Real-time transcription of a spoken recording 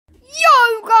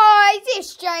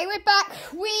Okay, we're back.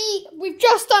 We've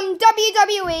just done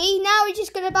WWE. Now we're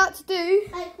just about to do.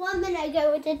 Like 1 minute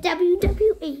ago with the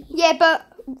WWE. Yeah, but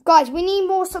guys, we need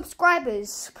more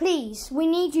subscribers. Please, we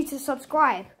need you to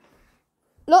subscribe.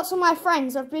 Lots of my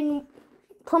friends have been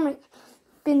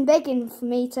begging for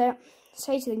me to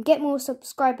say to them, get more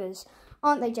subscribers,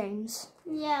 aren't they, James?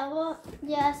 Yeah, well,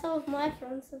 yeah, some of my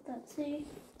friends said that too.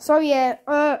 So yeah,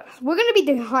 we're gonna be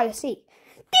doing hide and seek.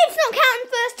 It's not counting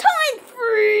first time.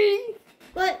 3.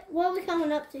 What are we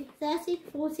coming up to? 30,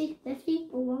 40, 50,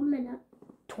 or 1 minute?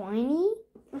 20.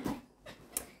 Okay.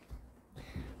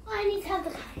 I need to have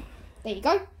the. There you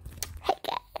go. Hey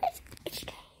guys, it's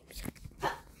James.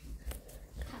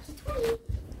 After 20.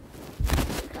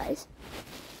 Guys.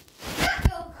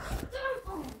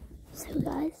 So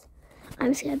guys,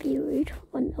 I'm just gonna be rude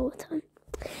one more time.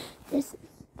 This is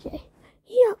Jay.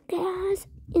 Yo guys,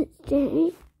 it's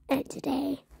Jay. And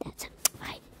today, that's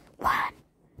right. 1,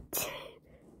 2,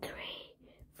 3,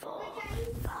 4,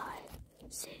 5,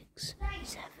 6,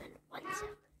 7, 1,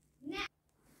 7.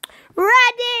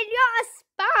 Ready in your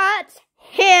spot.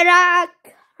 Here I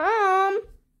come.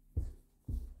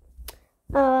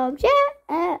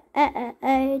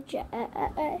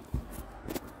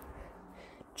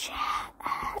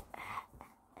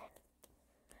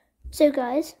 So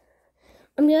guys,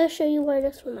 I'm going to show you where it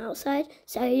looks from outside,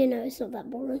 so you know it's not that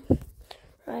boring,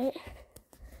 right?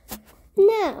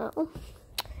 Now,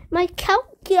 my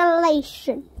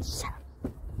calculations.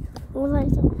 What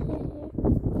is up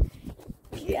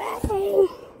here? Yay!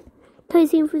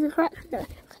 Posing through the cracks. No.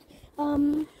 Okay.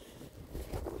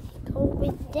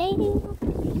 COVID-19.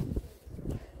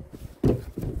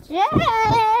 Jay!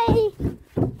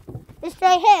 It's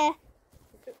Jay here.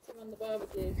 Cooked him on the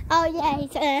barbecue. Oh yeah,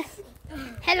 he's here.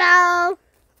 Hello.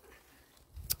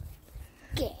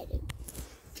 Get him.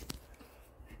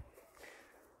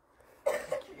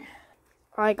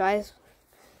 Alright, guys.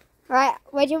 Alright,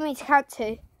 where do you want me to count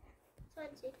to?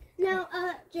 20. Now,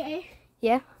 Jay.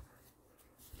 Yeah?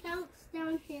 Counts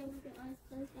down here with your eyes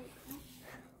closed like that.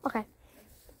 Okay.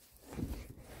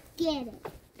 Get it.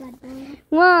 Bad boy.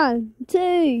 1,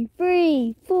 2,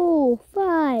 3, 4,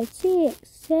 5, 6,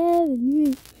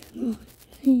 7, 8,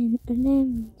 9, 10,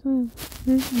 11, 12,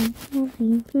 13,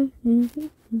 14,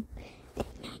 15.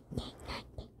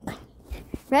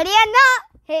 Ready or not?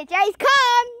 Here Jace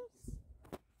comes.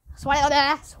 Swallow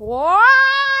there. Swallow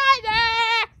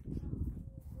there.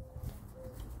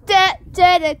 Da,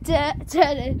 da, da, da, da,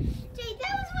 da. Jay,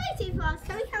 that was way too fast.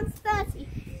 Can we count to 30?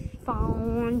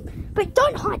 Fine. But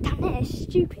don't hide down there, it's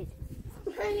stupid.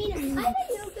 I mean, I think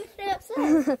you'll be straight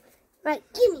upstairs. Right,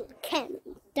 give me the camera,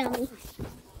 dummy.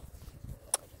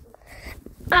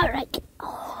 Alright.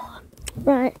 Oh.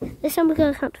 Right, this time we're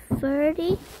going to count to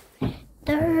 30,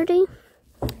 30,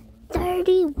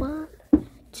 31,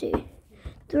 2,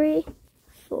 3,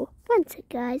 4. One sec,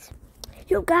 guys.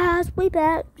 Yo, guys, we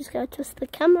back. Just gotta twist the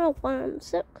camera 1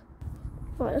 sec.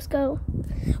 Alright, let's go.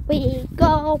 We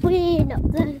going up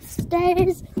the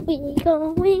stairs. We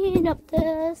going up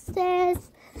the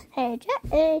stairs. Hey,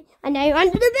 Jay, I know you're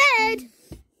under the bed.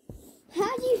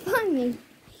 How do you find me?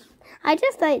 I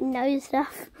just like know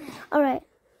stuff. Alright.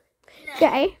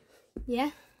 Jay.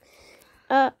 Yeah?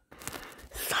 So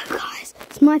Guys,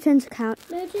 it's my turn to count.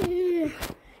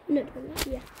 No,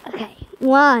 yeah. Okay.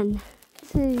 1,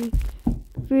 2,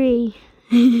 3,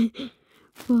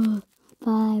 4,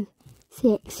 5,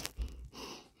 6.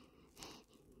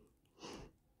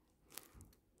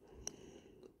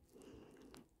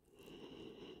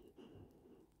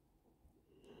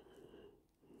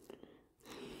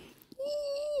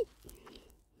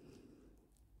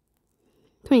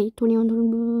 Twenty, 21,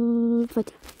 22,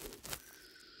 30.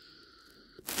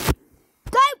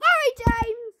 Don't worry,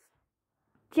 James.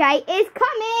 Jay is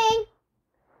coming.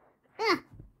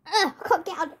 Can't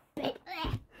get out of bed.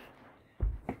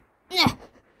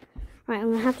 Right,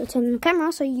 I'm gonna have to turn the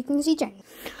camera so you can see James.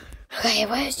 Okay,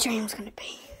 where's James gonna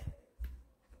be?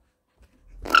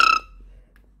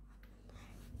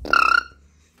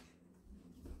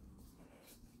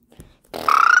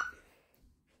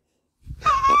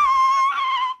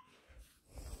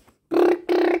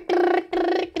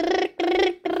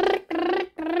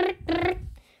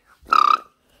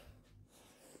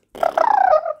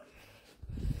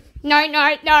 No.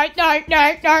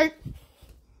 Dun-dun-dun-dun-dun.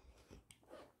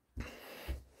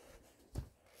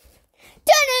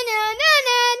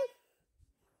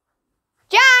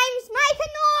 James, make a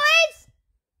noise.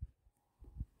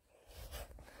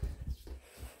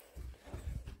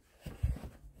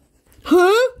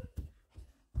 Huh?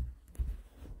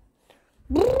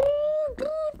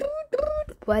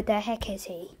 Where the heck is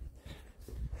he?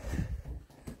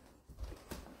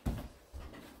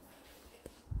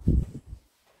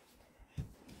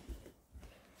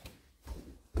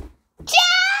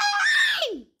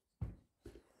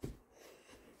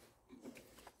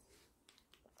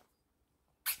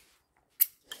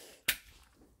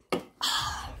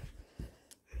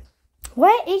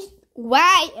 Where is...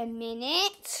 Wait a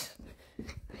minute.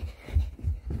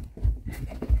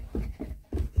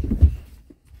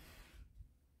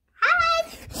 Hi.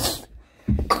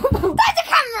 There's a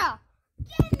camera.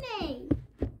 Get me.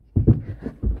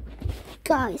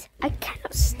 Guys, I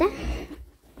cannot stand.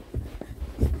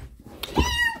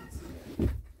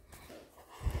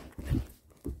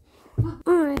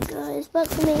 Alright guys, back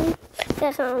to me.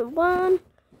 That's on 1,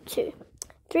 2,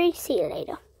 3. See you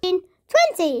later.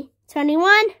 20,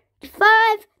 21,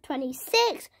 25,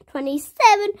 26,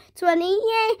 27,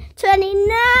 28,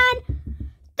 29,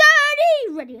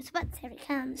 30. Ready with spots. Here it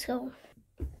comes. Go.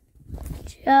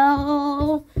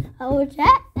 Joe, oh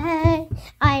Jack,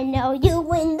 I know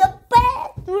you in the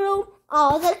bathroom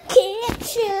or the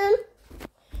kitchen.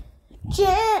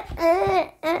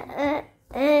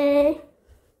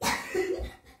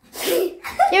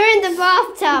 You're in the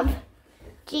bathtub.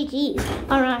 GG's.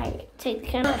 Alright, take the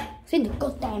camera. It's in the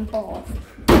goddamn bath.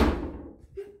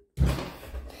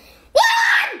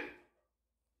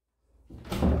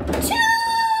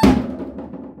 1,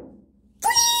 2,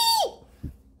 3,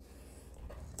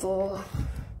 4,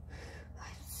 5,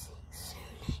 6, 7, 8, 9,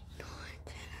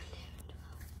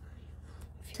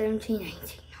 10, 11, 12, 17, 18,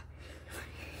 19,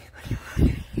 20,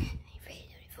 21, 23,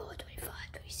 24,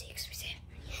 25, 26, 27,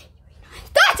 28,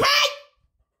 30!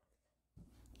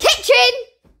 Kitchen!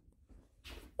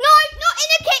 No, not in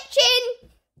the kitchen!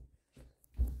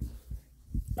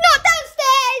 Not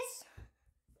downstairs!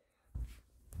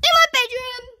 In my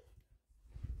bedroom!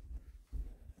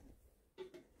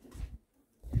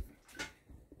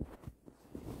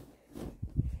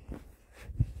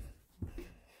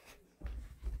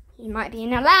 You might be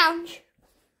in a lounge.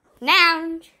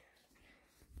 Lounge.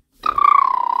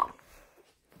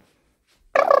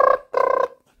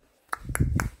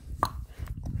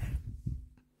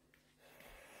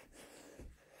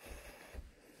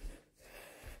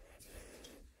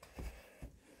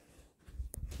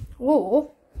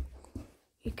 Or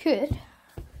you could.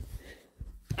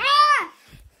 Ah!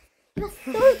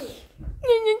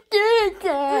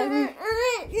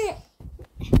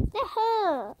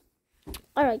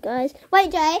 Alright guys.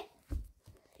 Wait Jay.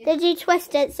 Did you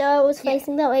twist it so I was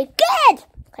facing that way? Good!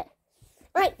 Okay.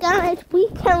 Right guys, we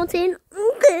counting.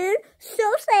 Good.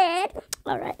 So sad.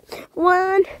 Alright.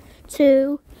 1,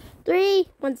 2, 3.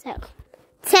 1 sec.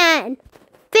 10,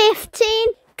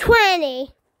 15,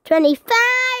 20, 25,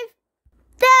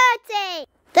 30,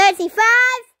 35,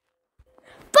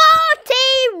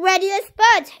 40. Ready to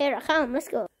spud. Here I come. Let's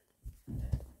go.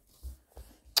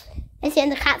 Is it in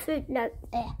the cat food? No,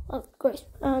 there. Oh, gross.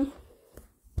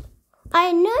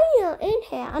 I know you're in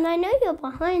here, and I know you're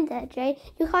behind there, Jay.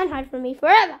 You can't hide from me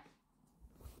forever.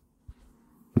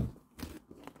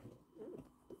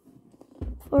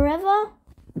 Forever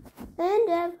and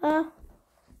ever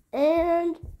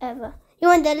and ever. You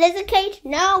want the lizard cage?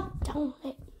 No, don't.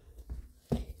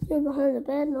 You're behind the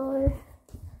bed, no.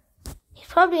 He's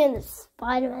probably in the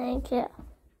Spider-Man kit.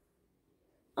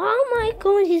 Oh my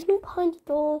god, he's not behind the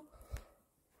door.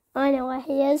 I know where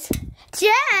he is.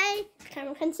 Jay!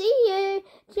 Camera can see you.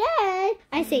 Jay!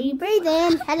 I see you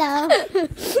breathing. Hello.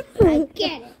 I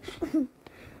get it.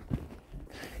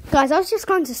 Guys, I was just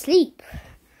going to sleep.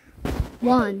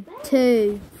 1,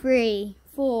 2, 3,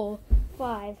 4,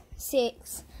 5,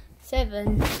 6,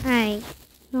 7, 8,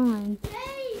 9,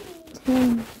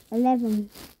 10, 11,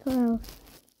 12,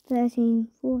 13,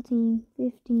 14,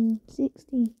 15,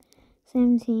 16,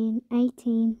 17,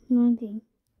 18, 19.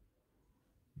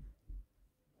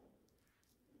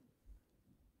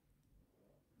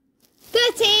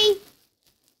 Bertie!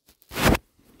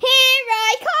 Here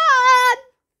I come!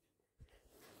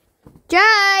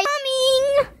 Jay!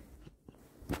 Coming!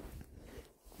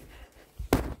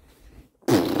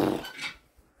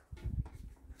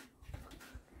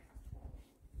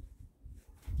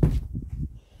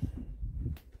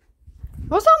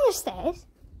 What's on the stairs?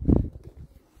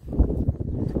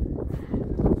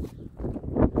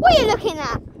 What are you looking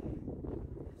at?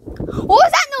 What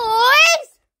was that noise?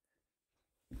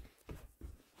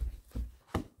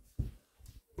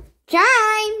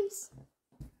 James!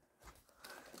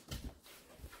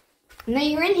 No,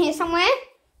 you're in here somewhere.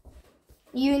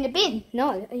 Are you in the bin?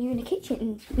 No. Are you in the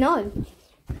kitchen? No.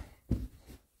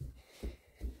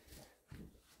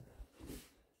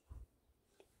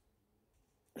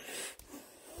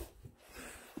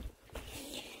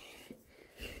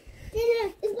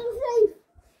 It's not safe.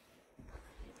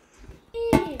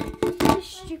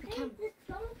 Stupid camera.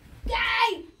 Yay!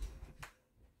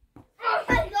 Oh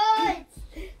my god!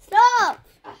 Stop!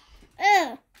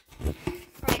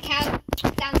 Right, count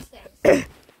downstairs.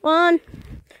 1,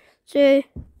 2,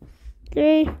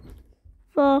 3,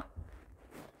 4,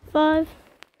 5,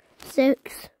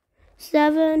 6,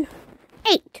 7,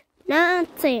 8, 9,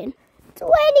 10,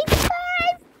 25,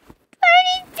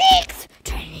 26,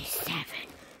 27,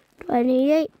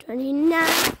 28, 29,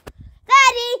 30,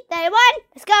 31.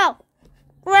 Let's go.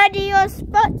 Ready your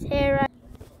spots here.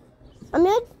 I'm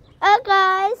in.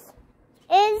 Guys,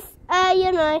 is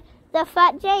you know, the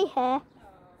Fat J here?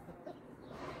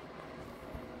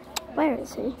 Where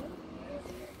is he?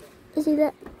 Is he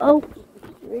there? Oh,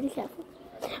 really careful.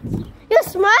 You're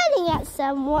smiling at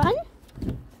someone.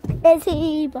 Is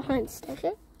he behind the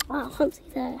staircase? Oh, I can't see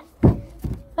there.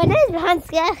 But no, he's behind the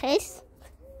staircase.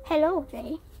 Hello,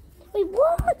 Jay. Wait,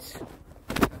 what?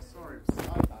 Sorry, I'm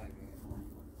skydiving.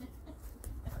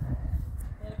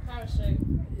 Yeah, parachute.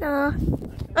 Nah.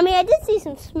 I mean, I did see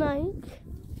some smoke.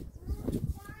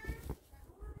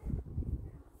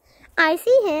 I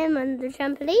see him on the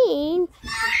trampoline.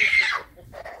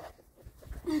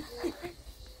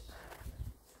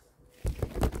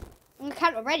 On the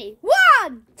count already.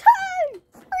 1, 2,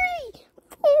 3,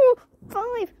 4,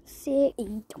 5, 6, 8,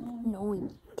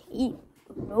 9, 10,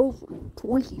 11,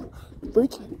 12, 13,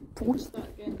 14, 1, 2,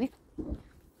 3, 4,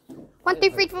 1, 2,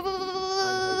 3, 4, 9,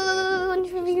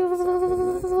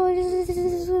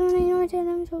 10,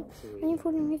 11, 12, 13,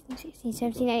 14, 15, 16,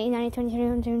 17, 18, 19, 20,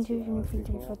 21, 22, 23,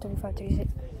 24, 25,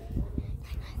 26,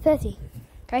 30.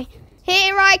 Okay.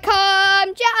 Here I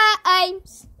come,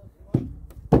 James.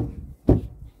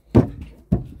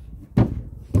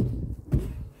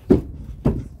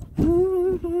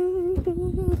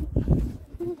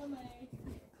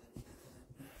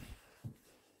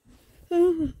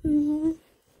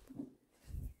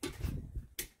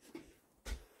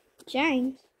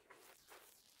 James.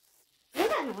 What's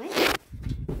that noise?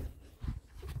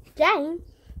 James.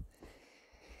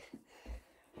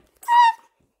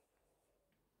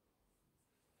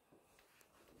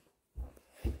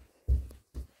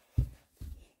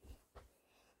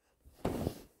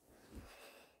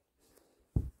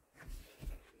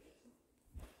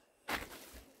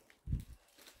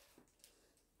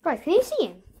 Guys, can you see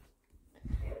him?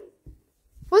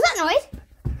 What's that noise?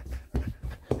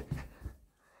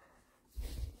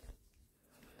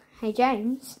 Hey,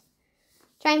 James.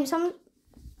 James, I'm...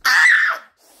 Ah!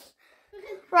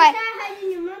 Right. I had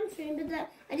in your mum's room, but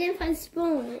I didn't find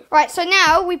spawn. Right, so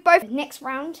now we both... Next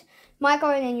round, my go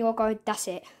and then your go. That's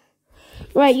it.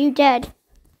 Right, you dead.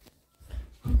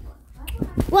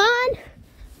 1,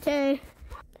 2,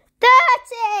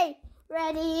 30.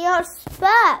 Ready your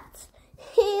spots.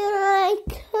 Here I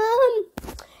come.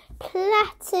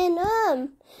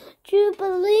 Platinum.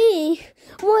 Jubilee.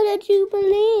 What a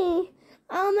jubilee.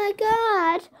 Oh my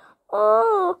god.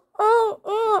 Oh.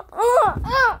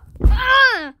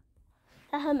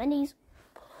 That hurt my knees.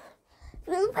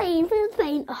 Feel the pain, feel the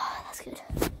pain. Oh, that's good.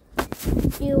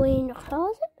 You in your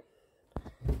closet?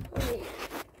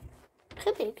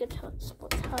 Could be a good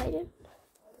spot to hide in.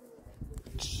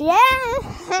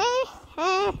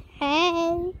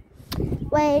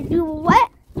 Wait, you what?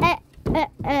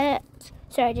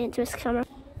 Sorry, I didn't twist the camera.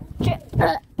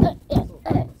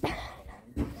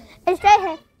 It's right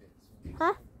here.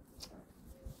 Huh?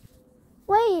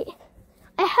 Wait,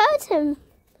 I heard him.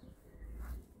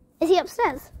 Is he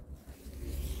upstairs?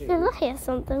 You're lucky or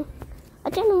something. I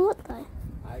don't know what though.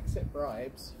 I accept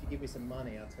bribes. If you give me some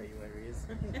money, I'll tell you where he is.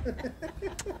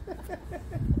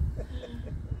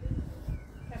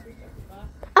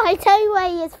 I tell you where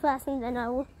he is first and then I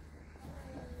will.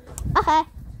 Okay.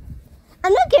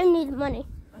 I'm not giving you the money.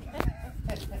 I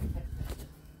should have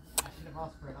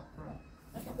asked for it up front.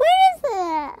 Where is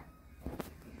it?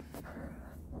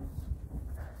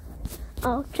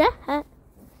 Oh, Jack.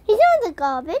 He's on the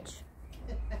garbage.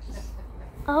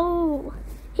 Oh,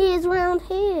 he is round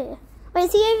here. Wait,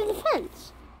 is he over the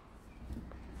fence?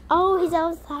 Oh, he's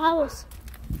out of the house.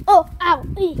 Oh, ow,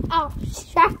 ow,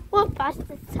 shut up,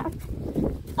 bastard.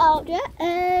 Oh, Jack.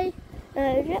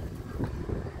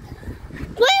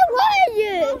 Where were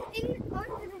you?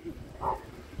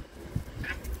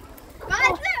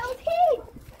 Guys, little pig!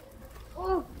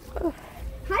 Oh.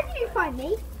 How did you find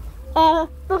me?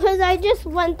 Because I just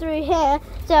went through here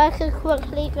so I could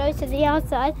quickly go to the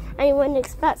outside and you wouldn't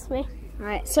expect me.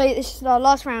 Right, so this is our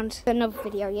last round. Another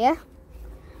video, yeah?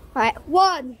 Right,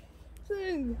 1,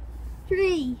 2,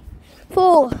 3,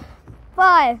 4,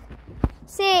 5,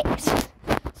 6,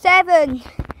 7,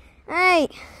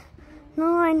 8,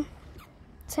 9,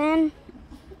 10,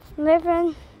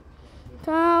 11,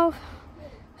 12,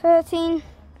 13,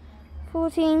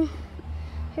 14,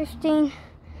 15,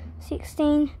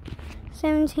 16,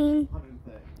 17,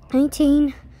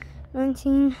 18,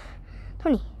 19,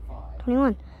 20,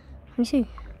 21, 22,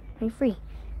 23,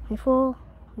 24,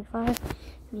 25,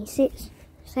 26,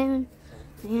 27,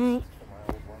 28,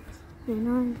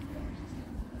 29,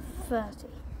 30.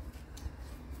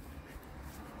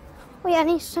 Wait, I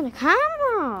need to turn the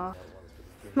camera.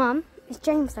 Mum, is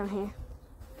James down here?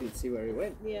 Didn't see where he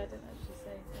went. Yeah, I didn't actually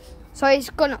say. So he's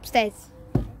gone upstairs.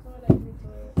 Toilet,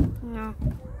 toilet. No.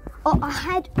 Oh, I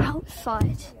had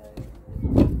outside.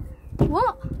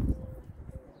 What?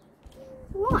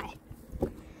 Why?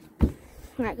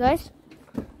 Right, guys.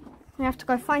 We have to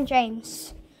go find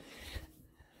James.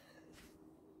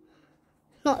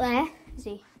 Not there, is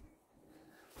he?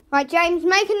 Right, James,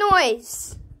 make a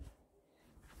noise.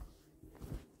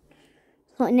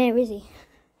 Not in there, is he?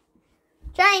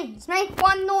 James, make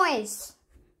one noise.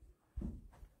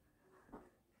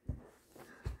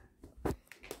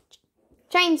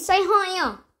 James, say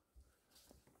hiya.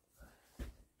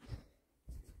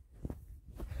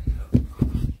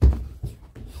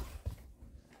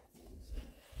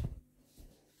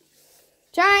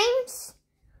 James?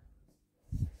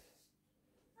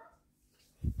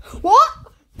 What?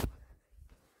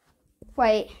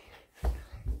 Wait.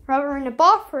 Rather in the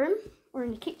bathroom or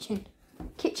in the kitchen?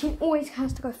 Kitchen always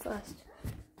has to go first.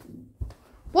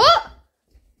 What?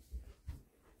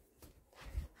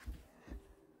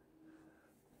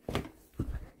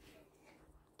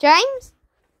 James?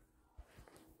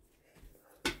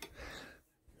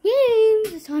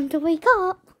 James, it's time to wake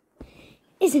up,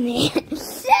 isn't it?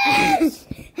 Yes!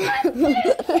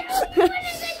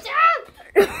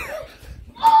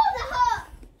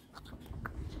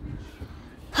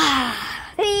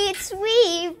 It's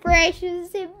sweet,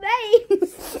 precious, it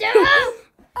makes.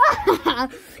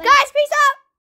 Guys,